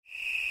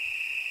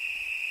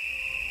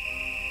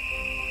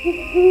It's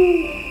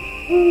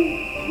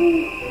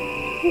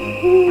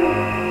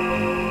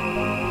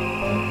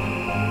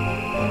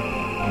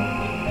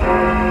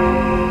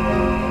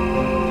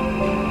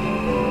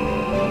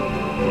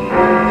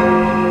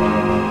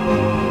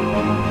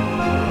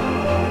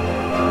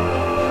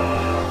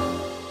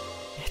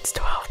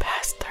 12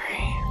 past 3.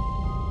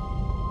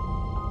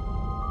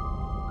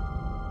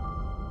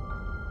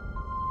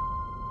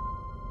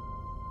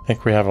 I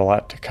think we have a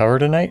lot to cover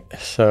tonight,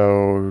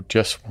 so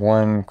just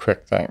one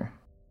quick thing.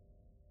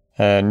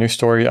 A new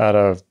story out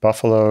of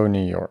Buffalo,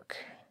 New York.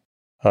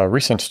 A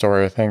recent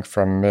story, I think,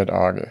 from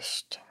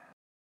mid-August.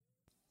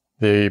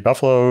 The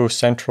Buffalo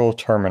Central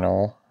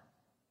Terminal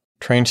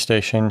train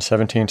station,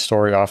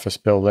 17-story office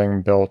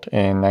building built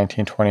in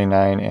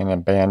 1929 and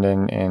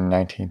abandoned in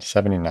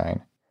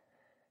 1979.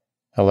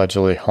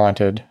 Allegedly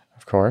haunted,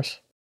 of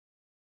course.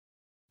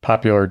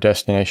 Popular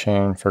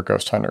destination for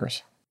ghost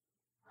hunters.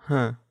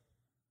 Huh.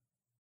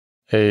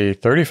 A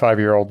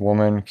 35-year-old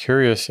woman,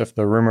 curious if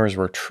the rumors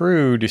were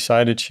true,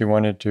 decided she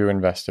wanted to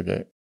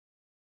investigate.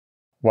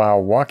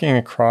 While walking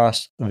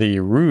across the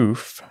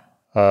roof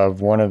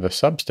of one of the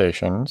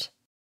substations,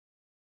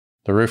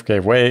 the roof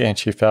gave way and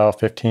she fell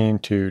 15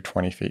 to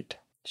 20 feet.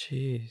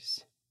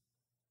 Jeez.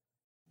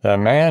 The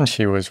man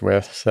she was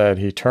with said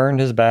he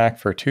turned his back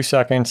for 2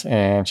 seconds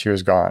and she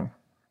was gone,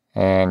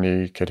 and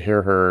he could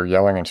hear her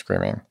yelling and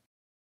screaming.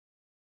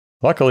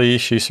 Luckily,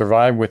 she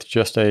survived with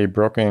just a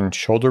broken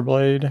shoulder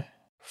blade,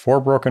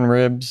 4 broken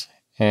ribs,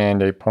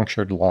 and a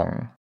punctured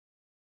lung.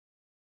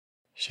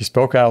 She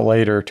spoke out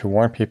later to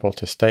warn people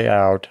to stay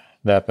out,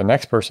 that the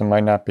next person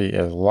might not be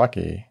as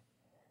lucky,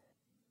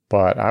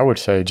 but I would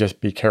say just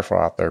be careful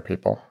out there,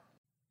 people.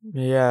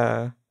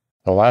 Yeah.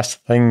 The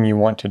last thing you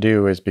want to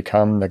do is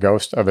become the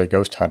ghost of a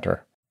ghost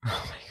hunter.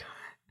 Oh my god.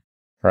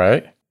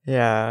 Right?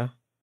 Yeah.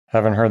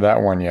 Haven't heard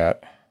that one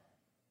yet.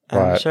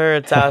 I'm sure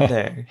it's out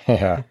there.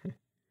 Yeah.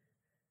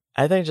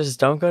 I think just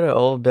don't go to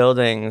old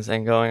buildings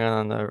and going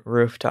on the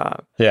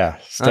rooftop. Yeah.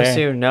 Unless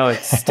you know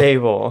it's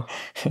stable.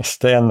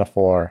 Stay on the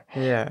floor.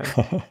 Yeah.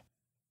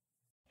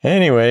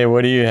 Anyway,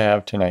 what do you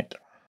have tonight?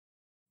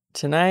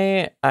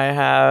 Tonight, I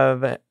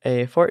have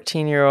a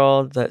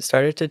 14-year-old that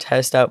started to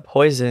test out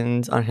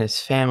poisons on his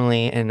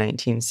family in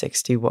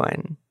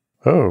 1961.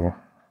 Oh,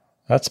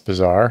 that's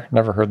bizarre.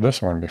 Never heard this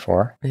one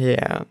before.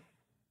 Yeah.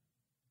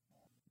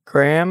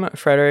 Graham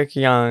Frederick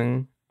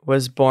Young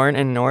was born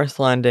in North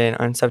London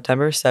on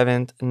September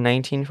 7th,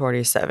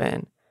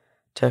 1947,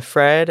 to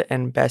Fred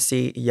and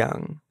Bessie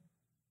Young.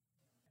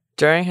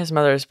 During his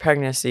mother's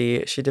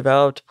pregnancy, she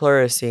developed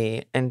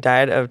pleurisy and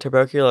died of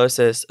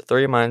tuberculosis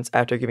 3 months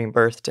after giving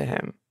birth to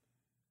him.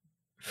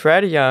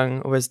 Fred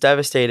Young was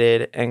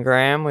devastated, and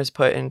Graham was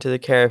put into the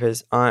care of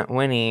his Aunt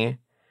Winnie,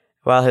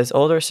 while his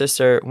older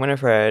sister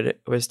Winifred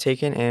was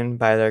taken in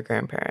by their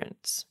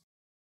grandparents.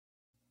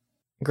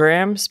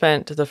 Graham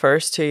spent the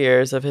first 2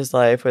 years of his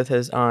life with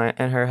his aunt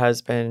and her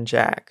husband,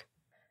 Jack,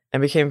 and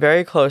became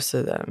very close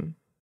to them.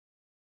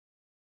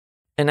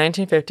 In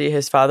 1950,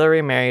 his father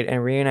remarried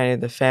and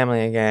reunited the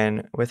family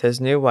again with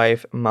his new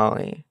wife,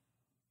 Molly.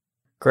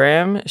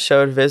 Graham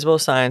showed visible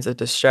signs of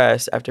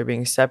distress after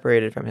being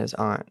separated from his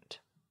aunt.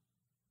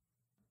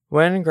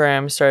 When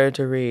Graham started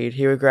to read,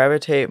 he would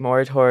gravitate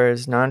more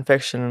towards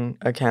nonfiction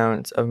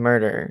accounts of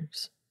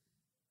murders.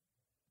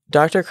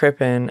 Dr.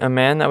 Crippen, a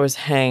man that was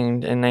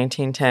hanged in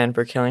 1910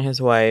 for killing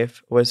his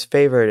wife, was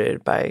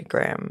favorited by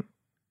Graham.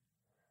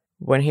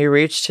 When he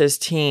reached his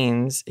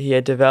teens, he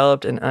had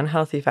developed an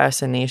unhealthy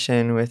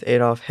fascination with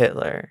Adolf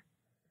Hitler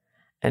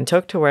and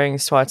took to wearing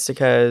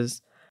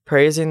swastikas,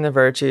 praising the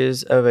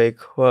virtues of a,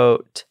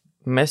 quote,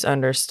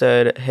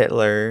 misunderstood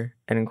Hitler,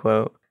 end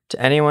quote,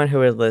 to anyone who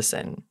would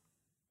listen.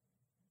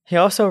 He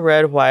also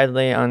read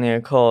widely on the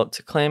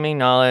occult, claiming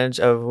knowledge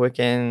of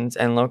Wiccans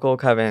and local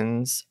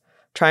covens,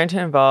 trying to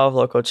involve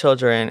local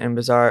children in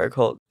bizarre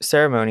occult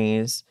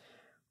ceremonies,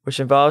 which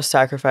involved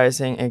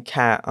sacrificing a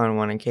cat on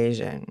one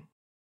occasion.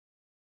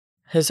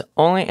 His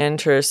only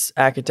interests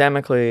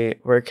academically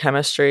were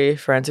chemistry,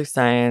 forensic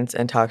science,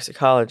 and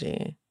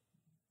toxicology.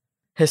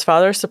 His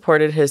father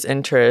supported his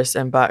interests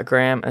and bought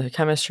Graham a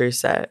chemistry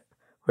set,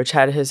 which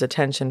had his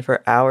attention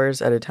for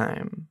hours at a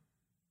time.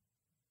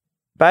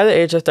 By the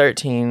age of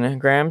 13,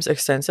 Graham's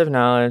extensive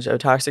knowledge of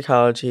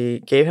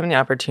toxicology gave him the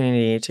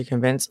opportunity to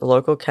convince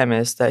local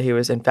chemists that he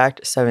was in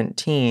fact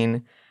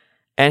 17,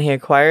 and he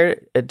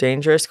acquired a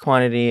dangerous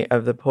quantity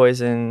of the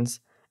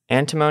poisons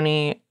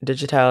antimony,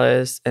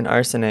 digitalis, and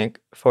arsenic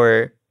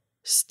for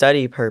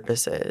study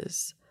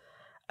purposes,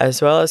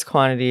 as well as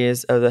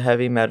quantities of the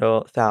heavy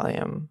metal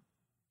thallium.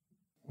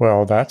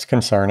 Well, that's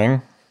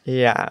concerning.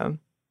 Yeah.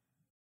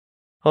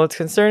 Well, it's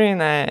concerning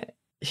that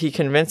he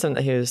convinced him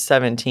that he was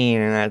 17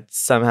 and that's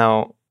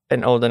somehow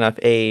an old enough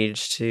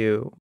age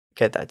to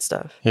get that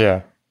stuff.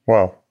 Yeah.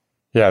 Well,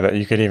 yeah, that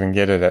you could even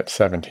get it at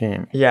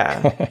 17.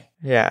 Yeah.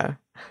 Yeah.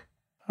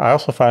 I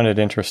also found it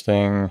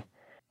interesting.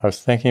 I was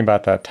thinking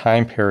about that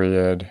time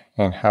period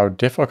and how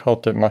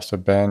difficult it must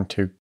have been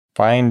to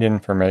find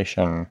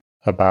information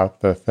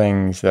about the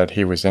things that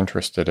he was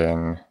interested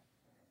in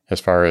as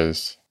far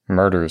as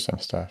murders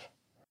and stuff.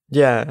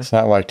 Yeah. It's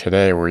not like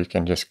today where you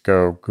can just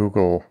go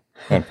Google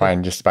and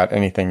find just about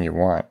anything you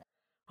want.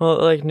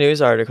 Well, like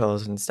news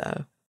articles and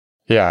stuff.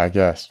 Yeah, I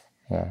guess.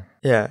 Yeah.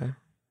 Yeah.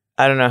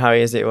 I don't know how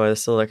easy it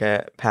was to look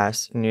at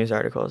past news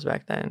articles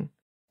back then.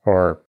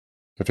 Or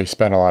if he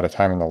spent a lot of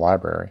time in the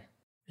library.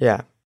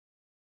 Yeah.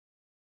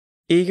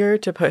 Eager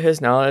to put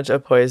his knowledge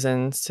of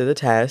poisons to the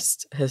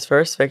test, his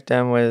first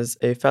victim was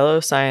a fellow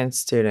science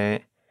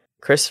student,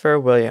 Christopher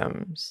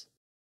Williams.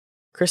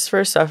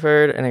 Christopher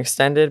suffered an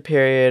extended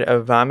period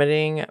of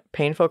vomiting,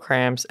 painful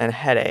cramps, and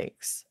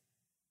headaches.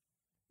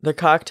 The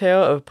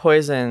cocktail of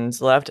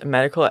poisons left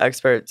medical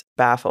experts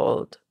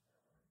baffled.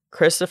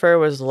 Christopher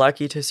was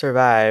lucky to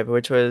survive,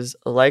 which was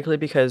likely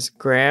because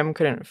Graham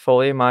couldn't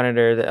fully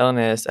monitor the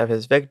illness of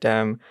his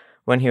victim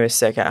when he was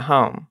sick at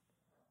home.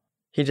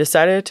 He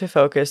decided to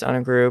focus on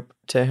a group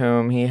to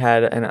whom he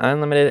had an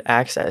unlimited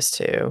access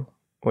to,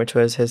 which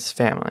was his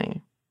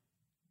family.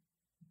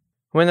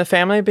 When the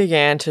family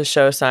began to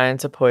show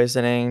signs of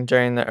poisoning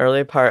during the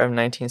early part of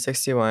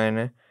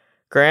 1961,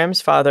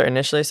 Graham's father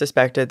initially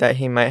suspected that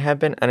he might have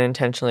been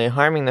unintentionally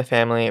harming the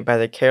family by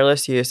the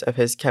careless use of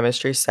his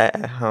chemistry set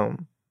at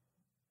home.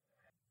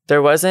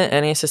 There wasn't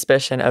any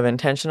suspicion of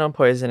intentional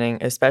poisoning,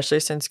 especially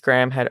since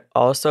Graham had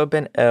also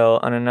been ill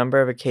on a number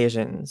of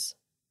occasions.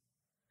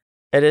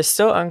 It is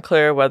still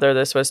unclear whether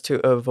this was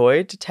to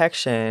avoid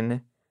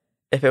detection,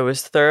 if it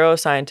was thorough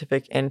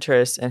scientific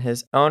interest in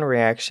his own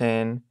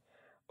reaction,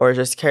 or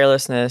just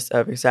carelessness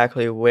of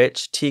exactly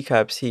which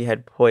teacups he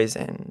had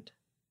poisoned.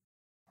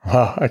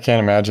 Well, I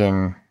can't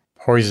imagine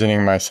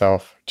poisoning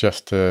myself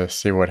just to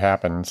see what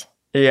happens.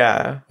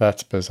 Yeah.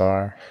 That's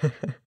bizarre.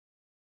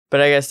 But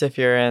I guess if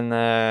you're in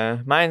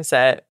the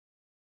mindset,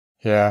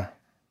 Yeah.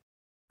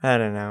 I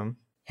don't know.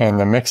 And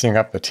the mixing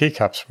up the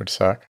teacups would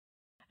suck.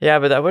 Yeah,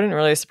 but that wouldn't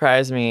really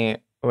surprise me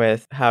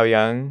with how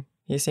young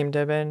he seemed to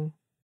have been.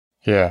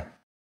 Yeah.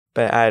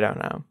 But I don't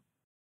know.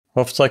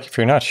 Well, it's like if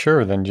you're not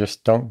sure, then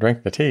just don't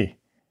drink the tea.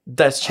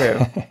 That's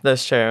true.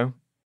 That's true.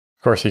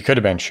 Of course, he could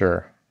have been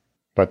sure,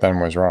 but then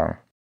was wrong.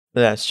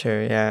 That's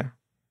true, yeah.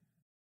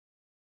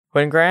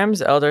 When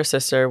Graham's elder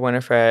sister,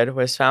 Winifred,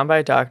 was found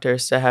by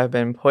doctors to have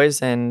been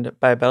poisoned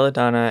by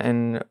belladonna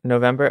in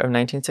November of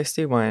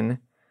 1961,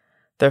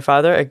 their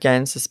father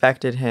again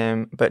suspected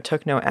him but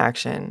took no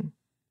action.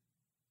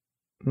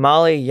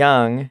 Molly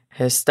Young,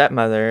 his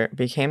stepmother,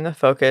 became the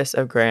focus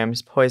of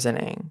Graham's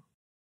poisoning.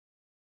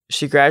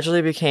 She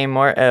gradually became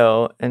more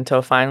ill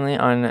until finally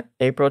on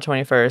April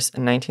 21st,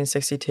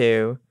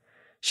 1962,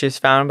 she was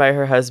found by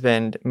her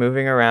husband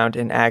moving around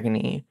in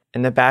agony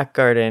in the back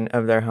garden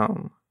of their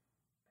home.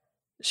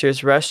 She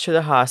was rushed to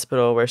the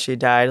hospital where she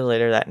died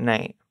later that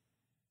night.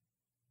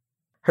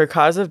 Her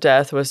cause of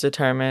death was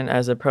determined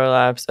as a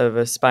prolapse of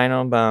a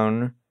spinal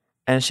bone,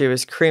 and she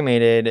was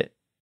cremated,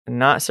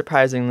 not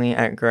surprisingly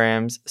at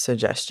Graham's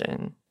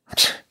suggestion.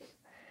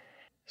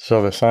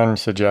 So the son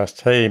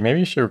suggests, hey, maybe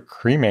you should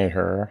cremate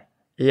her.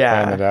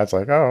 Yeah. And the dad's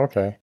like, oh,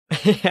 okay.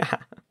 Yeah.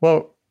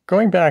 Well,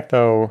 going back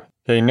though,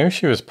 they knew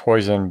she was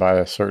poisoned by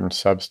a certain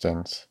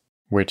substance,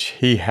 which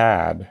he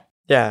had.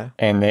 Yeah.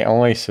 And they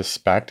only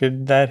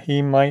suspected that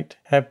he might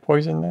have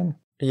poisoned them.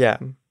 Yeah.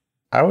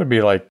 I would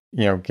be like,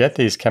 get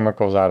these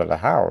chemicals out of the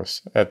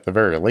house at the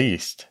very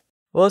least.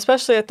 Well,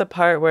 especially at the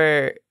part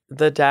where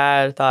the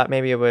dad thought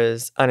maybe it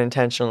was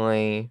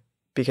unintentionally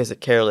because of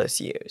careless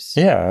use.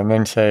 Yeah, and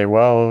then say,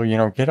 well,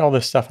 get all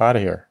this stuff out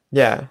of here.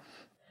 Yeah.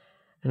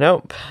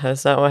 Nope,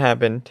 that's not what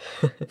happened.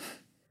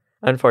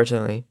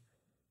 Unfortunately.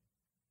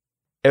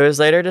 It was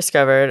later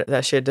discovered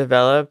that she had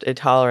developed a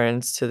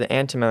tolerance to the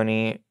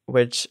antimony,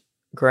 which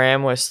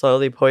Graham was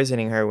slowly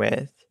poisoning her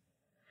with,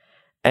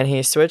 and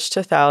he switched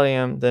to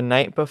thallium the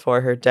night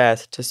before her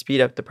death to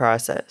speed up the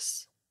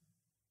process.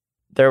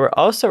 There were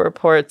also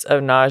reports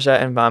of nausea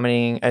and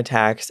vomiting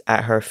attacks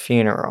at her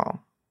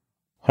funeral.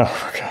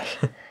 Oh, my gosh.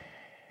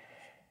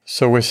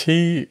 So was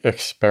he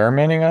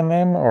experimenting on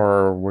them,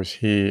 or was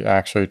he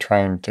actually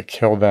trying to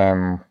kill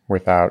them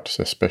without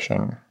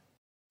suspicion?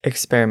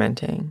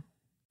 Experimenting.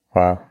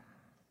 Wow.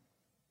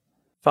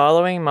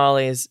 Following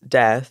Molly's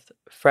death,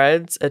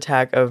 Fred's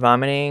attack of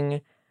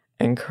vomiting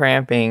and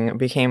cramping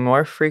became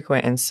more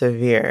frequent and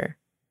severe.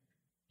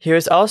 He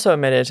was also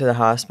admitted to the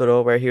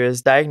hospital where he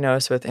was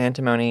diagnosed with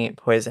antimony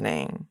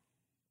poisoning.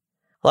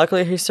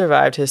 Luckily, he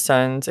survived his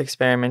son's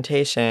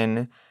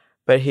experimentation,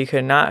 but he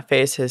could not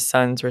face his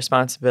son's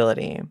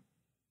responsibility.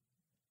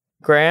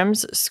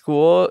 Graham's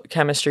school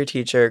chemistry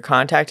teacher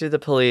contacted the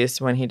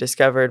police when he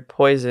discovered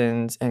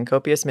poisons and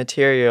copious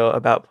material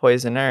about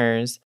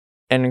poisoners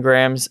in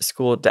Graham's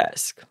school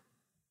desk.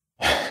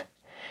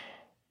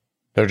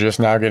 They're just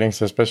now getting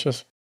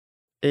suspicious?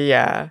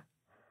 Yeah.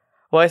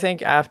 Well, I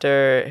think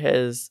after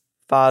his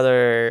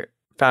father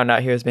found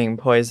out he was being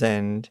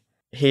poisoned,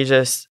 he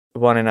just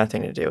wanted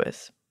nothing to do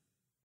with.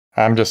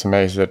 I'm just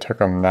amazed it took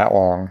him that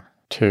long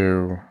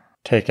to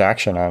take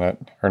action on it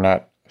or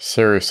not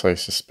seriously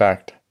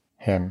suspect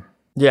him.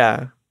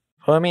 Yeah.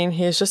 Well, I mean,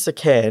 he's just a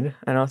kid.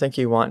 I don't think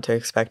you want to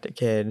expect a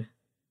kid.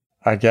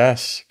 I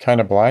guess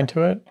kind of blind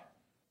to it.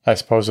 I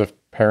suppose if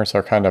parents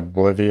are kind of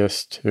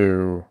oblivious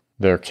to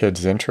their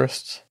kids'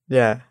 interests.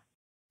 Yeah.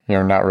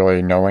 Not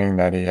really knowing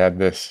that he had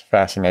this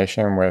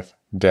fascination with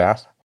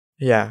death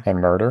Yeah. and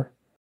murder.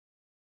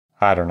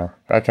 I don't know.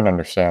 I can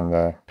understand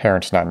the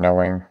parents not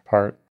knowing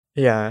part.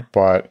 Yeah.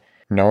 But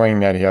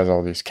knowing that he has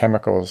all these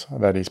chemicals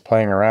that he's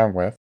playing around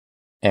with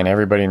and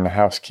everybody in the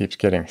house keeps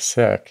getting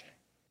sick,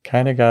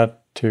 kind of got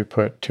to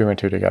put two and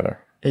two together.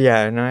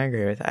 Yeah, no, I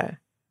agree with that.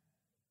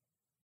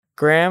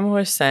 Graham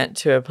was sent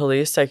to a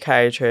police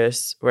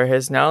psychiatrist where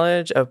his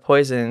knowledge of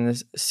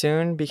poisons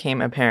soon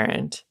became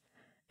apparent,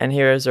 and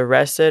he was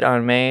arrested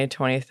on May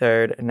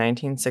 23rd,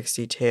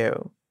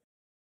 1962.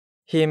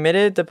 He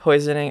admitted the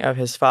poisoning of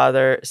his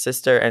father,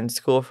 sister, and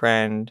school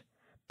friend,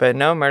 but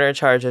no murder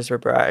charges were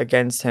brought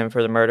against him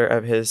for the murder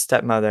of his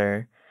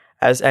stepmother,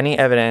 as any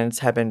evidence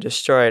had been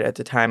destroyed at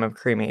the time of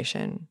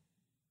cremation.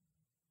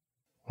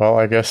 Well,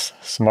 I guess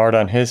smart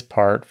on his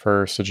part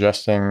for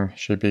suggesting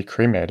she be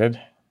cremated.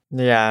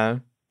 Yeah,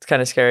 it's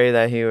kind of scary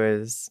that he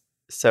was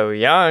so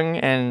young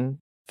and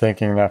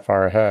thinking that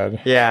far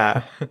ahead.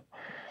 Yeah.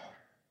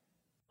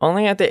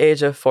 Only at the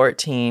age of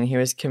 14, he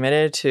was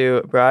committed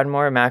to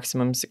Broadmoor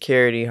Maximum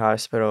Security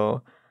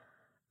Hospital,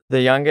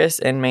 the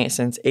youngest inmate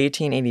since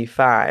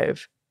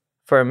 1885,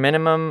 for a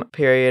minimum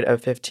period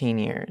of 15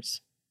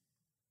 years.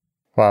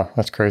 Wow,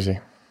 that's crazy.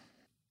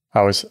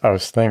 I was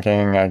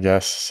thinking, I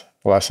guess,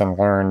 lesson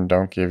learned,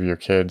 don't give your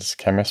kids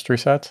chemistry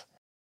sets.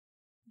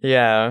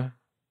 Yeah.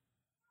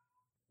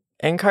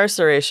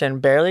 Incarceration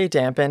barely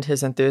dampened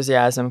his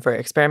enthusiasm for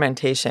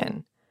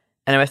experimentation,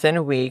 and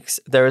within weeks,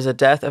 there was a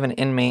death of an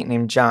inmate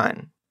named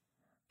John,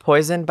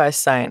 poisoned by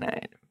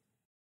cyanide.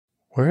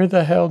 Where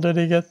the hell did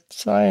he get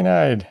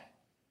cyanide?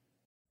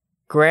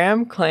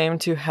 Graham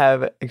claimed to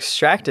have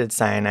extracted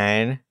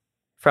cyanide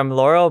from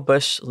laurel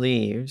bush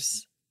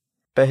leaves,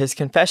 but his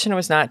confession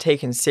was not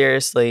taken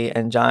seriously,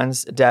 and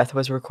John's death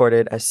was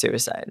recorded as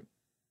suicide.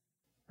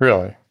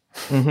 Really?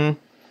 Mm-hmm.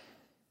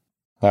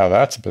 Now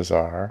that's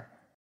bizarre.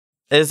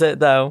 Is it,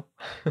 though?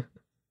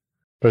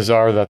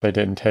 Bizarre that they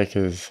didn't take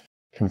his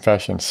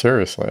confession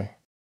seriously.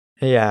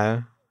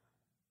 Yeah.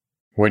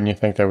 Wouldn't you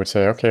think they would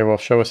say, okay, well,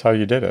 show us how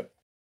you did it?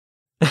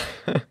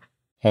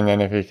 And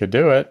then if he could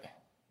do it,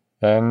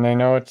 then they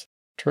know it's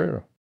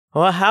true.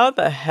 Well, how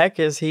the heck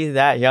is he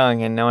that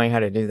young and knowing how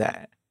to do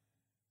that?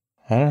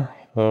 I don't know,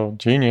 a little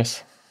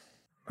genius.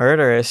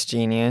 Murderous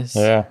genius.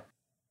 Yeah.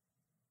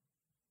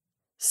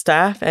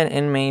 Staff and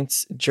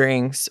inmates'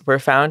 drinks were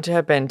found to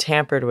have been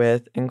tampered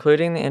with,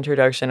 including the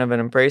introduction of an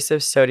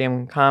abrasive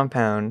sodium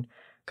compound,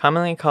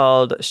 commonly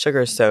called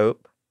sugar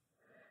soap,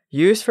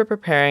 used for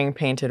preparing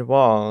painted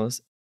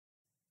walls,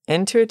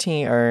 into a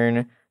tea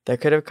urn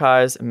that could have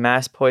caused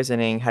mass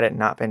poisoning had it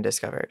not been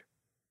discovered.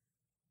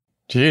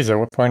 Geez, at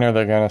what point are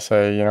they going to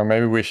say,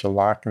 maybe we should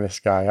lock this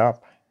guy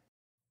up?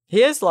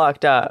 He is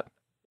locked up.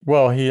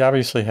 Well, he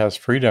obviously has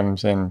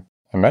freedoms in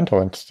a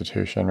mental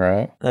institution,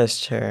 right?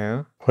 That's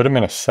true. Put him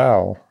in a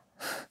cell.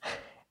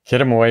 Get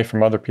him away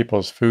from other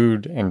people's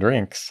food and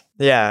drinks.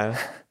 Yeah.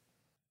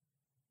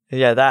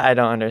 Yeah, that I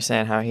don't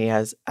understand how he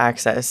has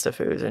access to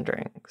foods and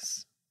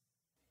drinks.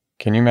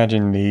 Can you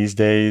imagine these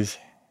days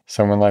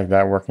someone like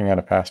that working at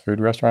a fast food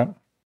restaurant?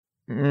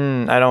 I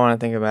don't want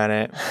to think about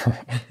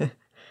it.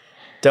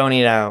 Don't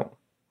eat out.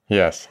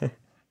 Yes.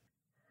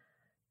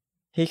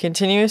 He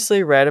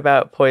continuously read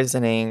about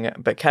poisoning,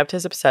 but kept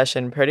his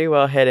obsession pretty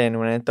well hidden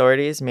when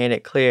authorities made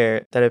it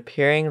clear that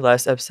appearing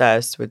less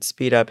obsessed would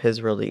speed up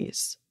his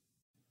release.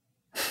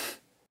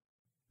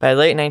 By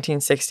late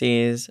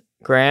 1960s,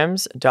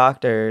 Graham's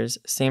doctors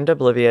seemed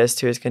oblivious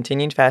to his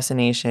continued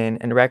fascination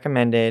and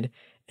recommended,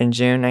 in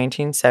June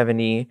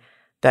 1970,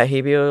 that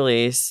he be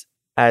released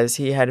as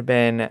he had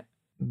been,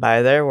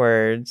 by their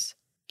words,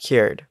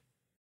 cured.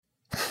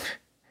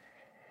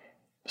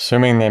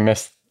 Assuming they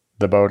missed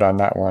the boat on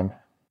that one.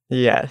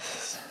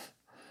 Yes.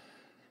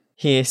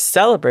 He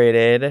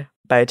celebrated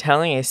by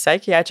telling a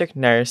psychiatric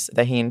nurse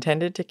that he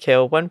intended to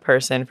kill one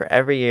person for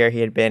every year he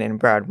had been in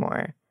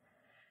Broadmoor.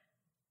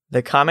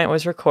 The comment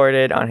was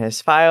recorded on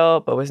his file,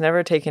 but was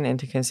never taken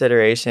into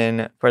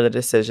consideration for the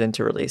decision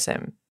to release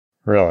him.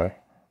 Really?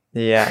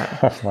 Yeah.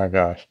 Oh my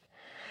gosh.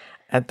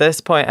 At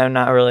this point, I'm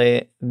not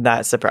really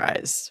that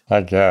surprised.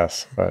 I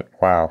guess, but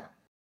wow.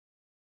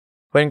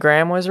 When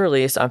Graham was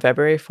released on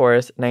February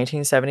 4th,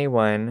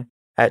 1971,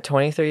 at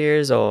 23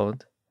 years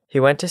old, he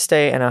went to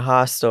stay in a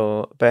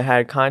hostel but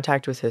had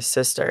contact with his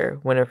sister,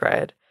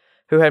 Winifred,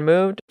 who had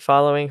moved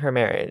following her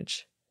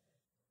marriage.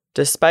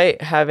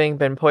 Despite having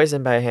been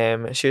poisoned by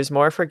him, she was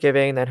more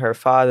forgiving than her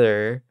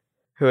father,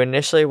 who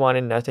initially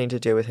wanted nothing to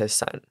do with his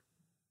son.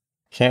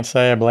 Can't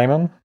say I blame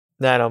him?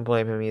 I don't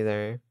blame him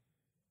either.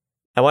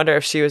 I wonder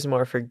if she was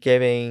more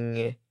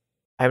forgiving.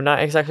 I'm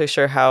not exactly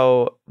sure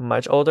how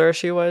much older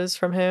she was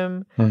from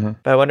him,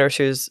 but I wonder if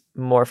she was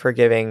more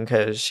forgiving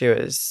because she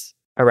was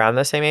around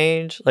the same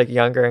age, like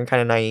younger and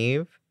kind of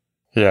naive.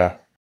 Yeah,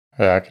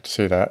 I could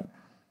see that.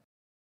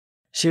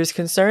 She was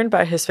concerned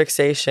by his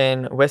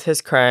fixation with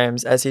his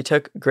crimes as he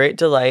took great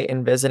delight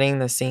in visiting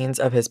the scenes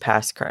of his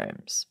past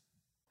crimes.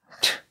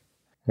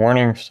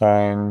 Warning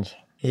signs.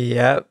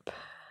 Yep.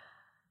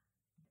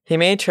 He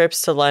made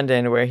trips to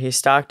London where he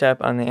stocked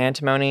up on the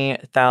antimony,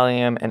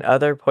 thallium, and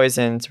other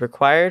poisons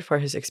required for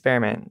his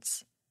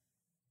experiments.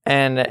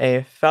 And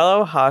a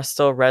fellow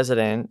hostel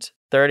resident,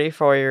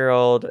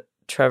 34-year-old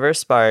Trevor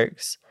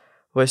Sparks,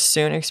 was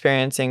soon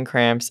experiencing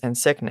cramps and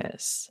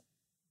sickness.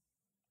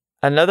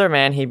 Another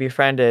man he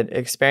befriended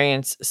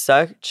experienced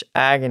such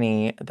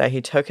agony that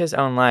he took his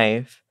own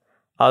life,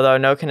 although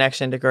no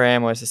connection to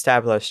Graham was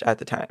established at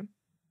the time.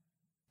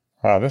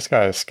 Wow, this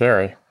guy is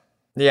scary.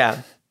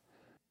 Yeah.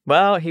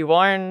 Well, he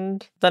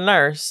warned the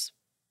nurse.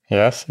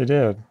 Yes, he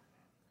did.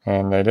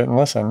 And they didn't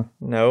listen.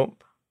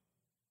 Nope.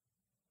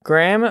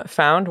 Graham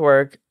found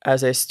work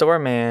as a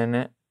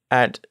storeman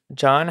at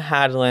John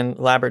Hadland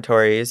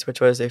Laboratories,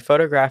 which was a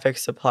photographic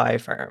supply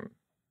firm.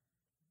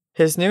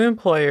 His new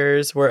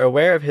employers were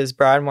aware of his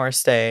Broadmoor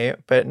stay,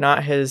 but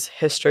not his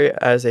history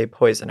as a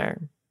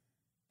poisoner.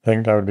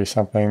 Think that would be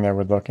something they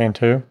would look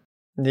into?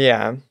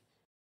 Yeah.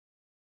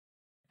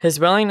 His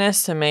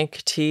willingness to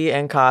make tea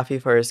and coffee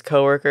for his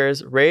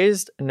coworkers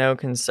raised no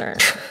concern.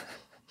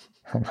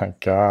 Oh my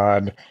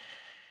God.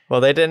 Well,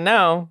 they didn't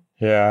know.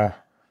 Yeah.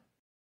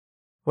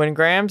 When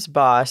Graham's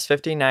boss,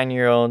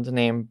 59-year-old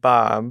named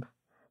Bob,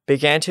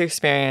 began to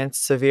experience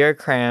severe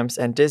cramps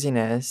and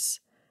dizziness,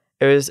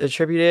 it was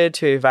attributed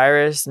to a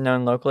virus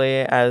known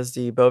locally as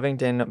the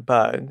Bovingdon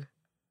bug.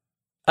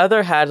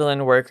 Other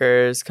Hadland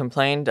workers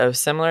complained of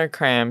similar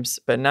cramps,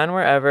 but none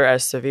were ever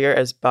as severe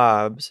as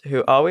Bob's,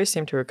 who always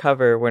seemed to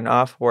recover when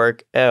off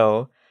work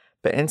ill,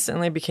 but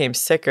instantly became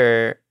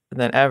sicker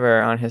than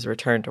ever on his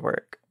return to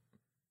work.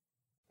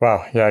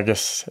 Wow, yeah, I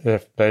guess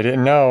if they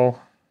didn't know,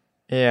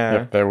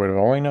 Yeah. if they would have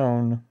only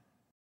known.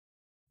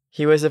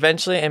 He was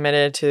eventually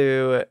admitted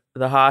to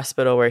the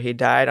hospital where he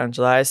died on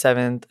July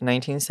 7th,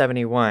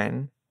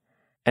 1971,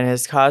 and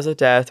his cause of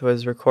death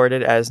was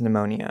recorded as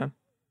pneumonia.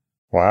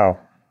 Wow,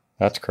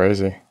 that's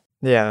crazy.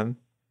 Yeah.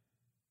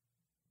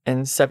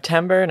 In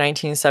September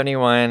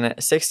 1971,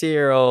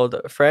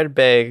 60-year-old Fred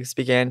Biggs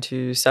began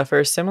to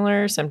suffer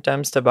similar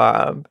symptoms to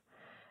Bob,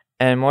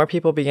 and more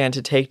people began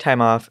to take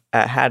time off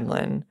at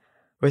Hadland,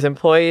 with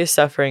employees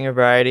suffering a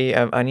variety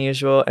of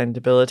unusual and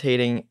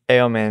debilitating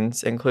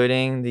ailments,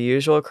 including the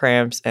usual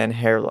cramps and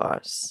hair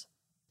loss.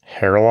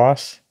 Hair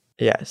loss?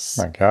 Yes.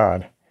 My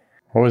God.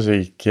 What was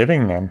he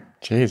giving them?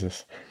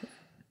 Jesus.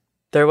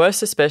 There was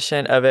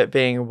suspicion of it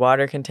being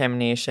water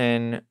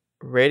contamination,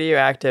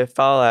 radioactive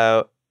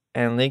fallout,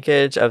 and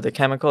leakage of the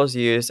chemicals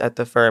used at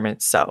the firm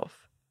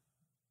itself.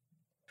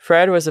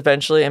 Fred was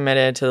eventually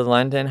admitted to the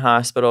London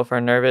Hospital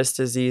for Nervous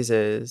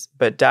Diseases,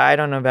 but died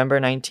on November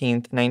 19,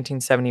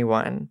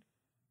 1971.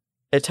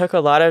 It took a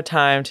lot of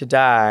time to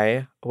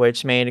die,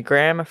 which made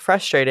Graham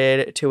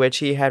frustrated, to which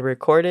he had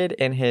recorded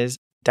in his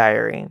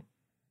diary.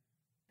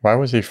 Why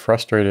was he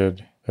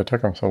frustrated it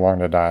took him so long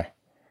to die?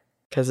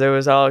 Because it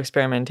was all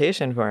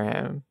experimentation for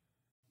him.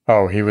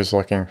 Oh, he was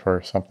looking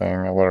for something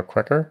a little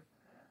quicker?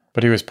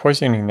 But he was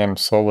poisoning them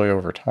slowly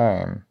over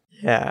time.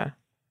 Yeah.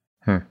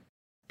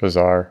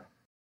 Bizarre.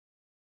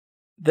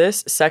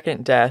 This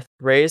second death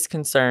raised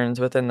concerns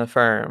within the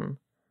firm.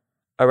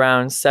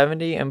 Around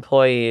 70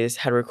 employees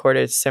had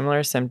recorded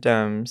similar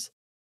symptoms,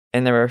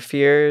 and there were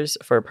fears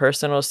for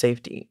personal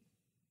safety.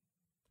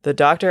 The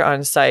doctor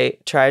on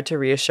site tried to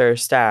reassure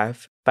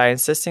staff by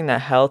insisting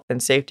that health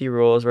and safety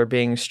rules were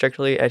being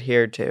strictly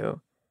adhered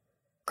to.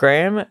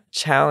 Graham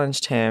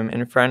challenged him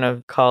in front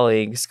of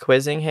colleagues,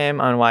 quizzing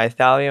him on why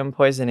thallium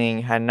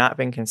poisoning had not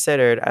been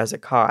considered as a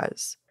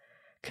cause,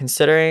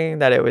 considering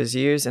that it was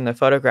used in the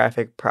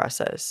photographic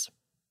process.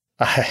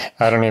 I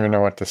don't even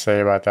know what to say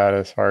about that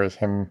as far as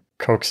him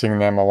coaxing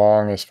them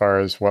along as far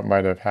as what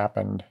might have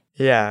happened.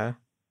 Yeah.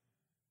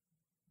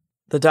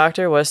 The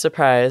doctor was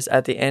surprised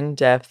at the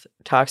in-depth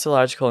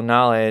toxicological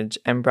knowledge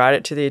and brought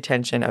it to the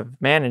attention of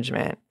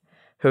management,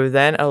 who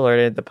then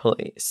alerted the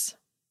police.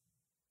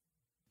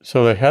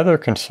 So they had their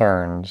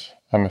concerns.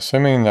 I'm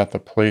assuming that the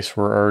police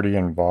were already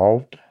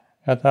involved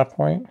at that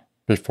point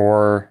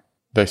before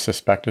they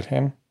suspected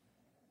him.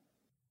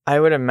 I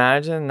would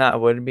imagine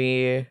that would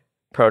be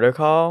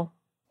protocol.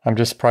 I'm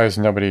just surprised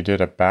nobody did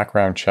a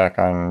background check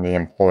on the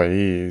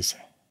employees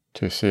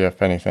to see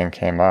if anything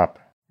came up.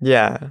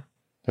 Yeah.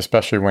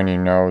 Especially when you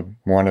know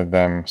one of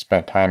them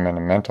spent time in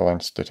a mental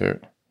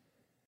institute.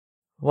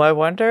 Well, I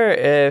wonder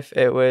if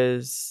it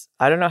was,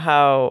 I don't know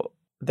how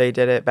they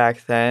did it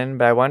back then,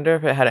 but I wonder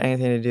if it had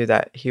anything to do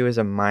that he was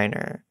a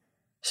minor.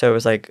 So it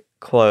was like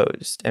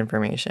closed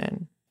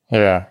information.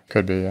 Yeah,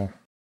 could be, yeah.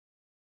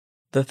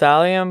 The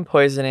thallium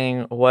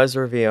poisoning was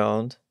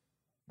revealed.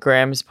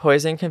 Graham's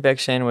poison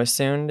conviction was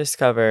soon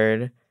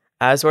discovered,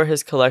 as were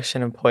his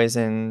collection of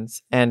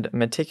poisons and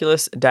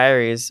meticulous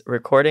diaries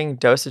recording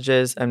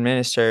dosages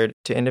administered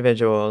to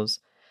individuals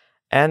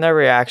and their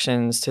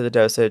reactions to the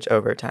dosage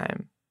over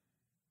time.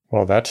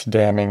 Well, that's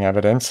damning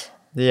evidence.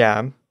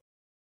 Yeah.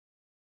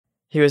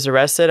 He was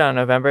arrested on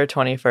November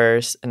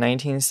 21st,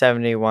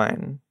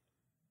 1971.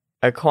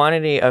 A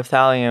quantity of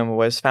thallium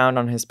was found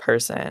on his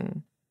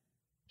person.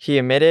 He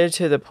admitted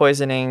to the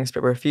poisonings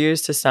but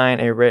refused to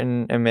sign a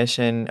written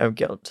admission of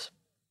guilt.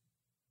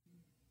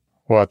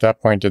 Well, at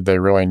that point, did they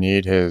really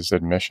need his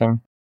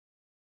admission?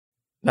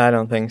 I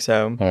don't think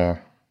so. Yeah.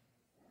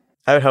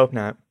 I would hope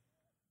not.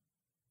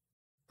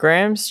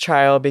 Graham's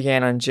trial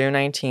began on June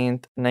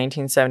 19th,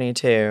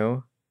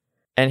 1972,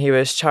 and he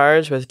was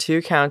charged with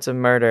 2 counts of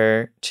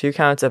murder, 2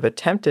 counts of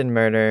attempted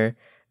murder,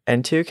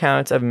 and 2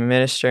 counts of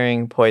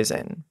administering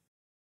poison.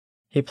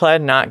 He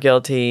pled not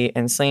guilty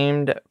and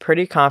seemed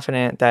pretty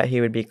confident that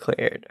he would be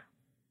cleared.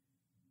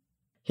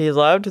 He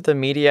loved the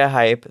media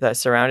hype that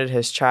surrounded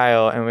his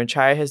trial and would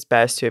try his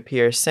best to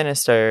appear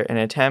sinister in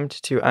an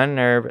attempt to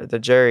unnerve the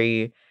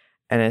jury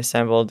and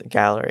assembled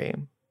gallery.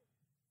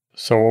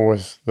 So what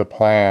was the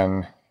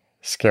plan?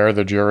 Scare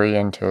the jury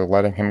into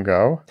letting him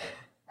go?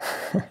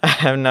 I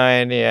have no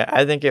idea.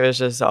 I think it was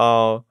just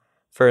all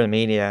for the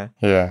media.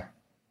 Yeah.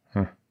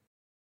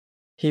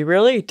 He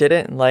really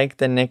didn't like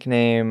the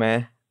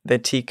nickname the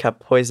teacup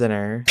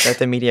poisoner that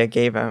the media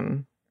gave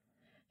him.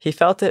 He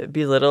felt it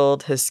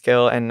belittled his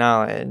skill and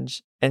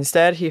knowledge.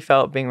 Instead, he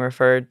felt being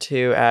referred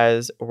to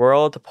as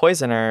World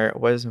Poisoner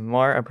was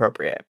more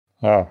appropriate.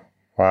 Oh,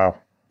 wow.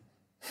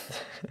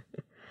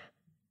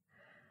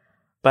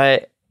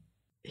 But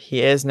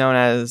he is known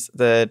as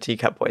the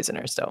teacup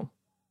poisoner still.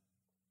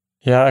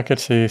 Yeah, I could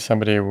see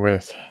somebody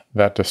with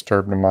that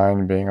disturbed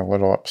mind being a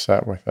little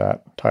upset with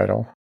that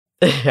title.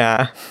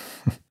 Yeah.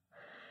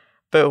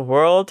 But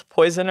World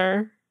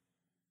Poisoner?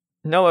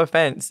 No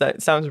offense,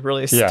 that sounds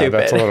really stupid. Yeah,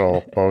 that's a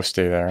little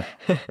boasty there.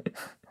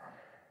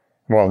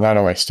 Well, not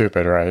only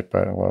stupid, right,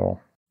 but a little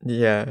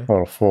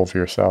full of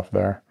yourself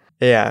there.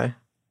 Yeah.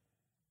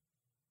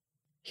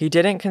 He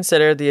didn't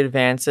consider the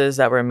advances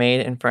that were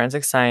made in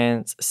forensic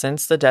science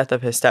since the death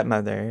of his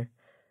stepmother,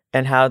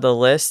 and how the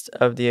list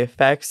of the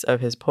effects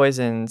of his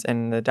poisons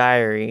in the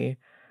diary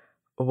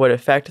would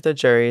affect the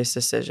jury's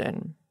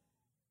decision.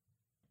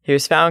 He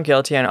was found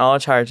guilty on all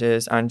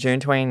charges on June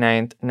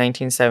 29th,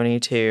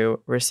 1972,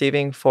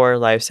 receiving 4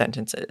 life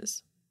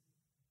sentences.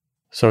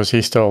 So is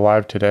he still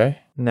alive today?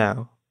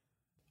 No.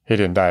 He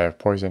didn't die of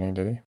poisoning,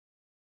 did he?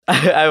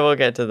 I will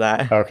get to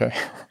that. Okay.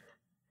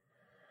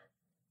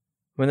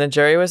 When the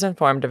jury was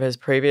informed of his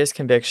previous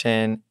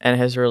conviction and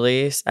his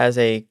release as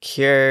a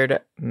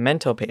cured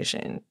mental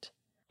patient,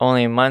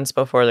 only months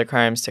before the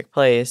crimes took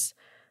place,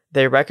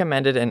 they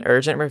recommended an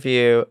urgent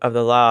review of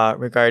the law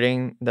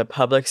regarding the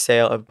public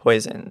sale of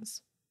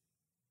poisons.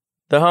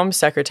 The Home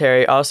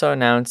Secretary also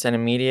announced an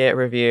immediate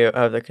review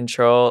of the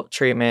control,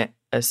 treatment,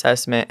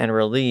 assessment, and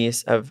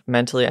release of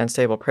mentally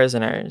unstable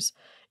prisoners,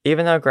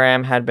 even though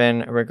Graham had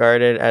been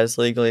regarded as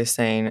legally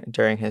sane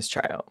during his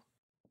trial.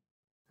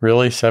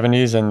 Really,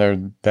 70s, and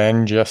they're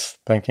then just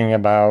thinking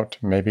about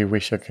maybe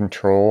we should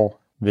control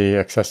the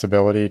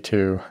accessibility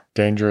to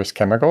dangerous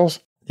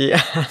chemicals?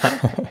 Yeah.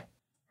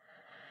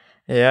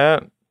 Yeah.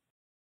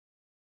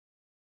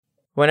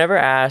 Whenever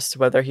asked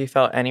whether he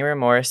felt any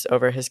remorse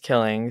over his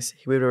killings,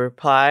 he would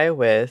reply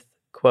with,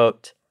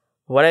 quote,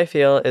 "What I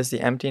feel is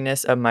the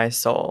emptiness of my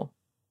soul,"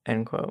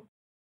 end quote.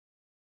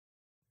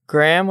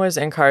 Graham was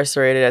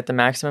incarcerated at the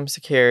maximum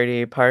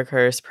security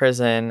Parkhurst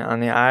Prison on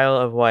the Isle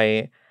of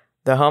Wight,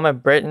 the home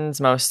of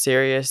Britain's most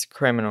serious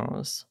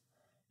criminals,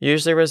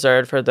 usually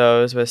reserved for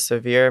those with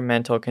severe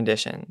mental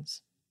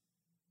conditions.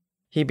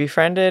 He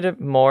befriended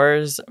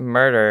Moore's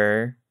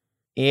murderer,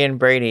 Ian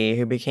Brady,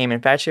 who became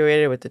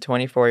infatuated with the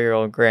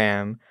 24-year-old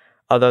Graham,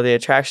 although the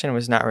attraction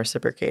was not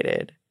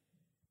reciprocated.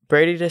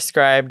 Brady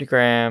described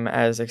Graham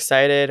as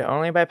excited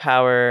only by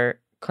power,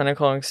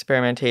 clinical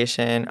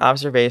experimentation,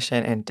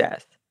 observation, and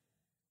death.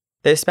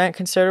 They spent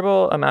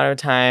considerable amount of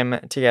time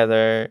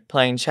together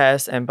playing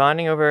chess and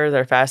bonding over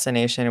their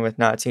fascination with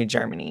Nazi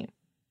Germany.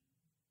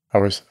 I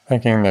was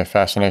thinking the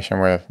fascination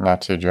with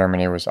Nazi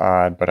Germany was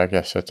odd, but I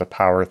guess it's a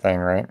power thing,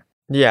 right?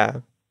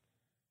 Yeah.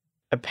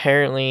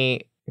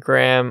 Apparently,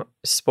 Graham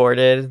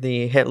sported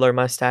the Hitler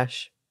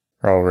mustache.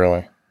 Oh,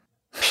 really?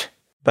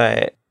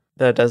 But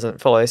that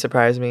doesn't fully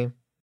surprise me.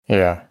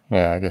 Yeah,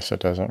 I guess it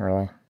doesn't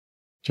really.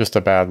 Just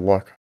a bad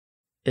look.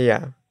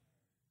 Yeah.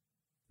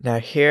 Now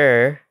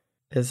here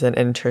is an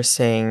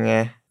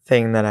interesting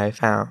thing that I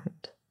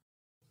found.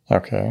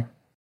 Okay.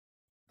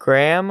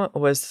 Graham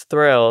was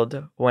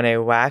thrilled when a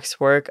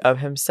waxwork of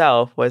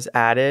himself was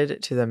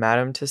added to the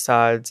Madame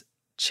Tussauds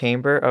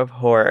Chamber of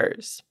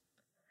Horrors,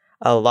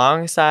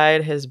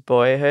 alongside his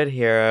boyhood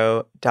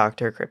hero,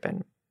 Dr.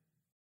 Crippen.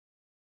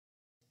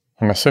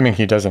 I'm assuming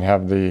he doesn't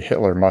have the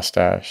Hitler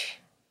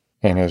mustache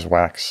in his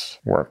wax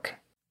work.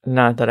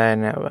 Not that I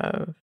know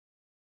of.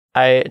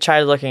 I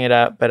tried looking it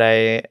up, but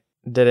I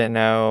didn't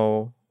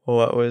know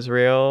what was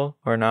real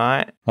or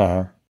not.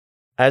 Uh-huh.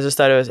 I just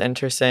thought it was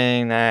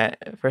interesting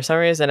that for some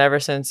reason, ever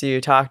since you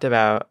talked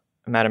about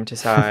Madame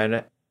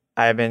Tussaud,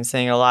 I've been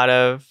seeing a lot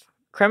of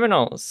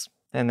criminals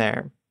in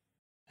there.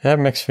 I have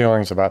mixed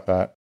feelings about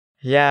that.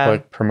 Yeah.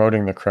 Like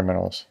promoting the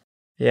criminals.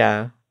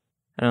 Yeah.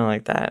 I don't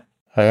like that.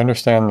 I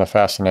understand the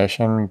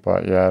fascination,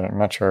 but yeah, I'm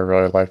not sure I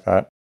really like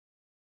that.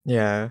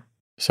 Yeah.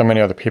 So many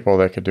other people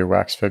they could do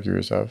wax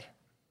figures of.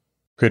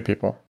 Good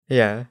people.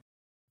 Yeah.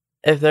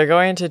 If they're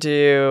going to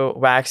do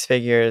wax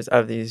figures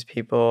of these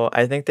people,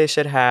 I think they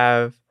should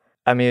have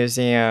a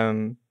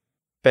museum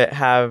but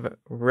have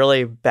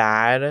really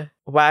bad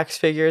wax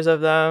figures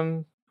of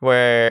them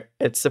where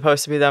it's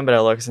supposed to be them, but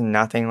it looks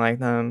nothing like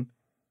them.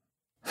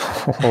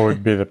 What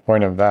would be the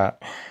point of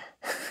that?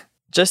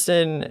 Just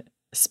in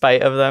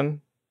spite of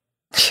them.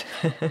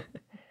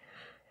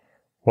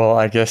 Well,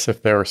 I guess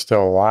if they were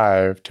still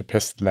alive, to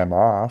piss them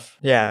off.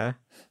 Yeah.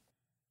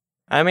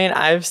 I mean,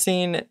 I've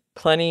seen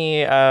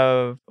plenty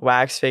of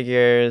wax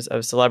figures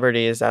of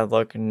celebrities that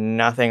look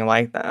nothing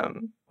like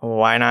them.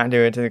 Why not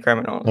do it to the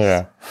criminals?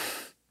 Yeah.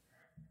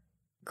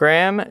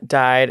 Graham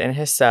died in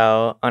his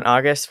cell on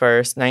August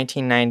 1st,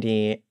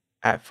 1990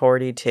 at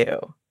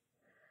 42.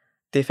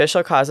 The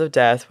official cause of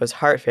death was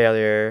heart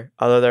failure,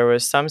 although there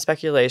was some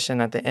speculation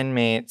that the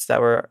inmates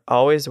that were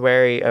always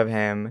wary of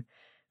him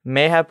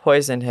may have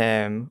poisoned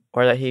him,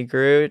 or that he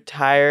grew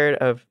tired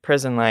of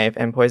prison life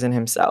and poisoned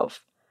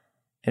himself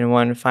in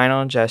one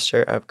final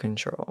gesture of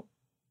control.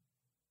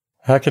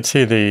 I could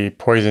see the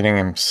poisoning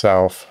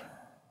himself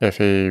if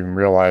he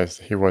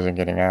realized he wasn't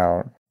getting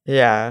out.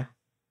 Yeah.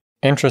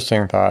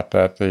 Interesting thought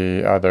that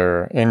the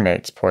other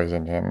inmates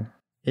poisoned him.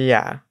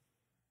 Yeah.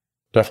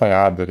 Definitely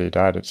odd that he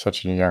died at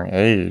such a young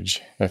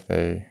age if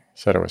they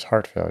said it was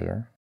heart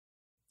failure.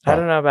 I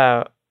don't know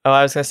about... Oh,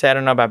 I was going to say I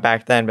don't know about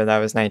back then, but that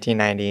was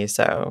 1990,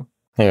 so...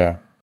 Yeah.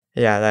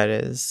 Yeah, that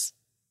is...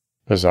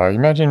 bizarre.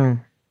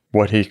 Imagine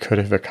what he could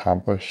have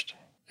accomplished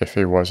if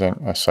he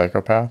wasn't a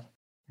psychopath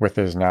with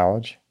his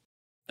knowledge.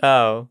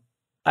 Oh.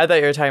 I thought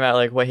you were talking about,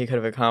 like, what he could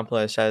have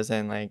accomplished, as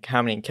in, like,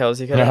 how many kills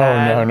he could have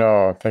had.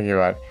 No. I'm thinking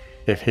about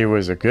if he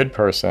was a good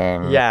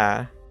person...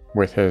 Yeah.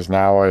 with his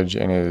knowledge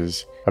and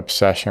his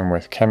obsession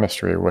with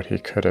chemistry, what he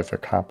could have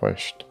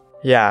accomplished.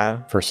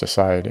 Yeah. For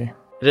society.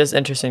 It is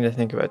interesting to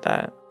think about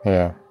that.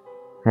 Yeah.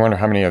 I wonder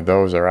how many of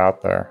those are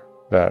out there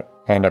that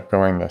end up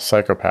going the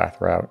psychopath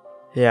route.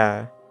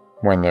 Yeah.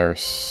 When they're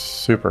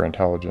super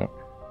intelligent.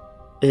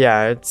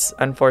 Yeah, it's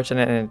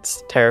unfortunate and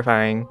it's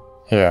terrifying.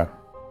 Yeah.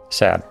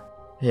 Sad.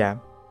 Yeah.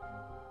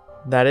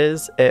 That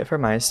is it for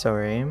my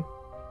story.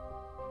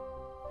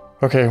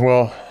 Okay,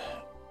 well,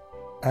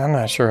 I'm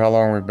not sure how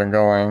long we've been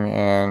going,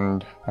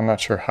 and I'm not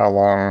sure how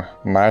long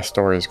my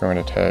story is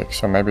going to take,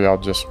 so maybe I'll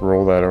just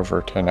roll that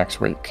over to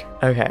next week.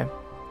 Okay.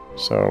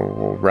 So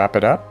we'll wrap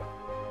it up.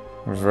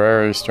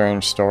 Very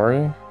strange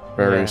story.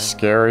 Very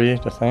scary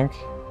to think.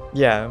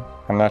 Yeah.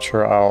 I'm not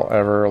sure I'll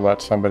ever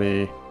let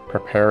somebody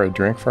prepare a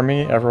drink for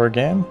me ever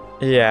again.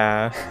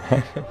 Yeah.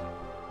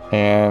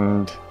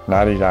 And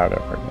not eat out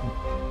ever again.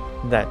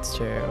 That's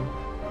true.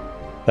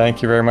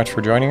 Thank you very much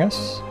for joining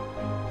us.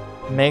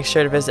 Make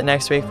sure to visit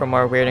next week for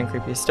more weird and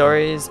creepy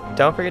stories.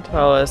 Don't forget to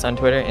follow us on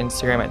Twitter and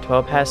Instagram at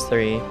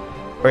 12past3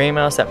 or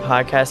email us at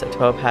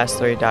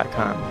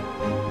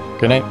podcast@12past3.com.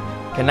 Good night.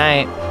 Good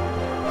night.